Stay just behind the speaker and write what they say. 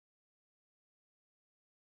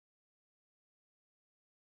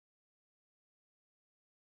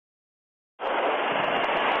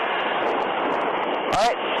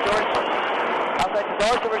George. Outside the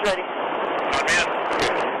door, Silver's ready. On me in.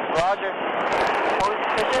 Roger. Hold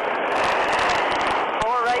position.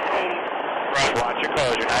 4 right, 80. Right. Watch your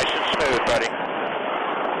closure, nice and smooth, buddy.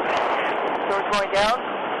 George going down.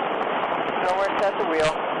 Nowhere set the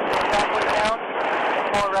wheel. Halfway down.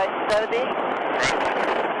 4 right, 70. Right.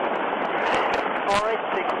 4 right,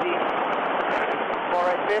 60. 4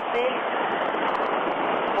 right, 50.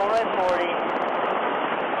 4 right, 40.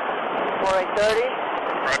 4 right, 30.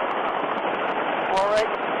 Right. 4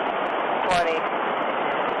 right, 20.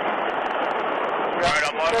 Right,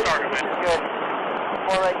 I'm on target, man. Good.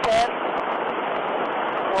 4 right, 10.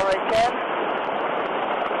 4 right, 10.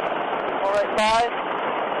 4 right, 5.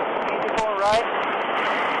 Easy 4 right.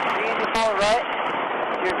 Easy 4 right.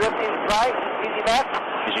 You're drifting right. Easy left.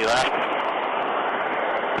 Easy left.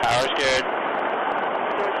 Power's good.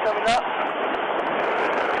 George coming up.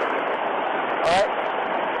 Alright.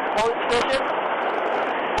 Hold position.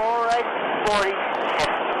 4 right, 40.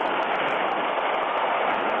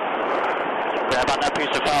 Grab on that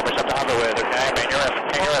piece of foam or something to hover with, okay? Main your effort.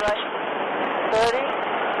 Take your efforts. 30.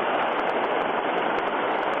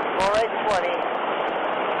 4 right, 20.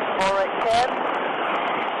 4 right, 10.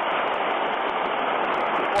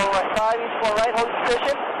 4 right, 5. Easy 4 right. Hold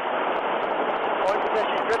position. Hold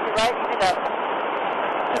position. Drifting right. Easy left.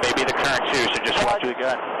 It may be the current too, so just watch the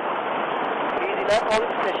gun. Easy left. Hold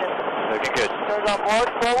position. Looking good. Turns on board.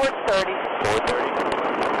 Forward 30. Forward 30.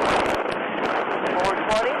 Forward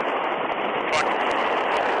 20.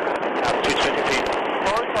 Altitude's 50 feet.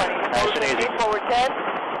 Forward 20. Nice and easy. Forward 10.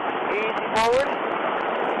 Easy forward.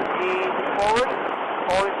 Easy forward.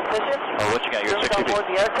 Hold position. Oh, what you got? You're Drift 60 on board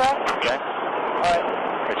feet. the aircraft. Okay. Alright.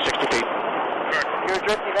 You're at 60 feet. You're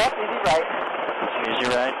drifting left. Easy right. Easy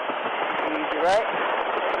right. Easy right.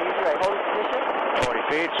 Easy right. Hold position. 40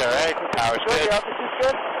 feet, it's alright. Power's Good. good. Your altitude's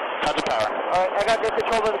good. Tons of power. Alright. I got good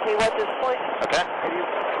control of the KY at this point. Okay. If you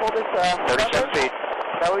hold this 37 feet.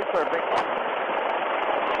 that would be perfect.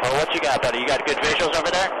 Well, what you got, buddy? You got good visuals over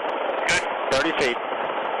there? Good. 30 feet.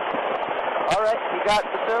 Alright. You got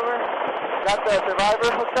the server. Got the survivor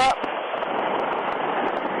hooked up.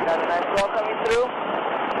 Got a nice ball coming through.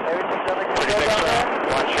 Everything's under Pretty control big down there.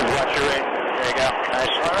 Watch your rate. There you go.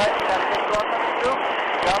 Nice. Alright, got a big ball coming through.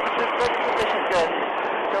 The altitude's good, the position's good.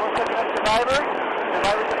 Someone's picking up survivor.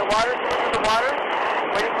 Survivor's in the water, someone's in the water.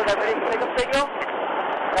 Waiting for that ready to pick up signal.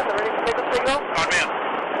 Got the ready to pick up signal. On me in.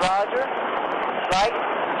 Roger. Right,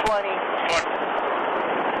 20.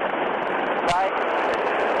 Right,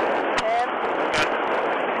 10. Good.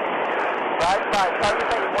 Right, 5. Target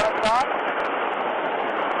that you want to stop.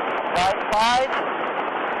 Right,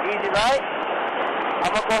 5. Easy right. I'm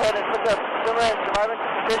going to go ahead and put the swimmer and survivor in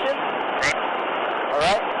position. Right.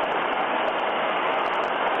 Alright.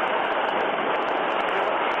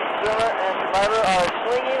 Swimmer and survivor are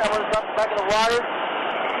swinging. I'm going to drop back in the water.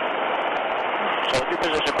 Hold your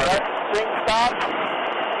position, brother. Alright, swing stop.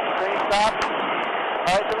 Swing stop.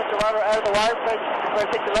 Alright, swimmer and survivor out of the water. Try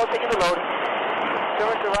to take the load, taking the load.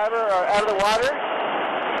 Swimmer and survivor are out of the water.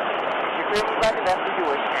 You're clear from back and left if you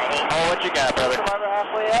wish. Oh, what you got, brother? Survivor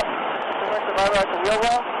halfway up. Swimmer and survivor at the wheel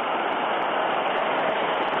well.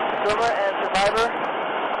 Swimmer and survivor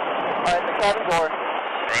are at the cabin door.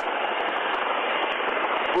 Right.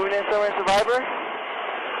 Moving in swimmer and survivor.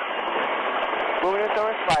 Moving in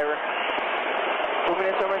swimmer and survivor. Moving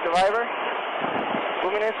in swimmer and survivor.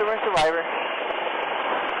 Moving in swimmer and survivor.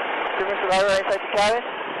 Swimmer and survivor right inside the cabin.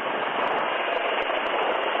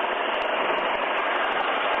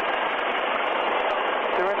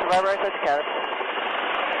 Swimmer and survivor right inside the cabin.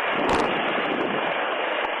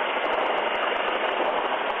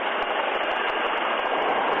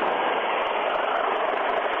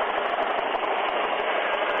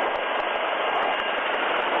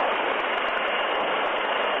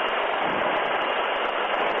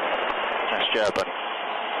 Nice job, buddy.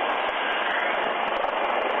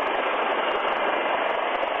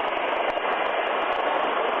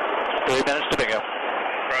 Three minutes to bingo.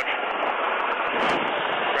 Roger.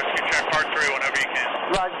 Rescue check part 3 whenever you can.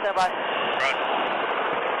 Roger, stand by. Roger.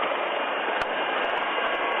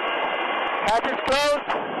 Hatch is closed.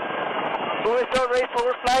 Moving stone, ready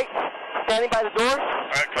for flight. Standing by the door.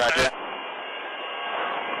 Alright, come Roger. ahead.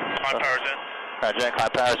 Climb power's in. Roger,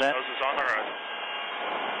 climb power's in. Nose is on the horizon.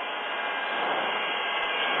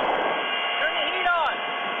 Turn the heat on.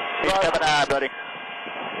 He's coming on, buddy.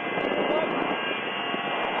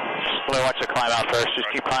 Just really want you to climb out first. Just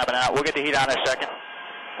keep climbing out. We'll get the heat on in a second.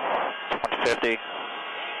 150,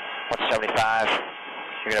 175.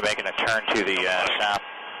 You're going to make a turn to the south.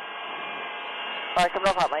 All right, coming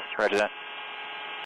up hot, Mike. Roger that.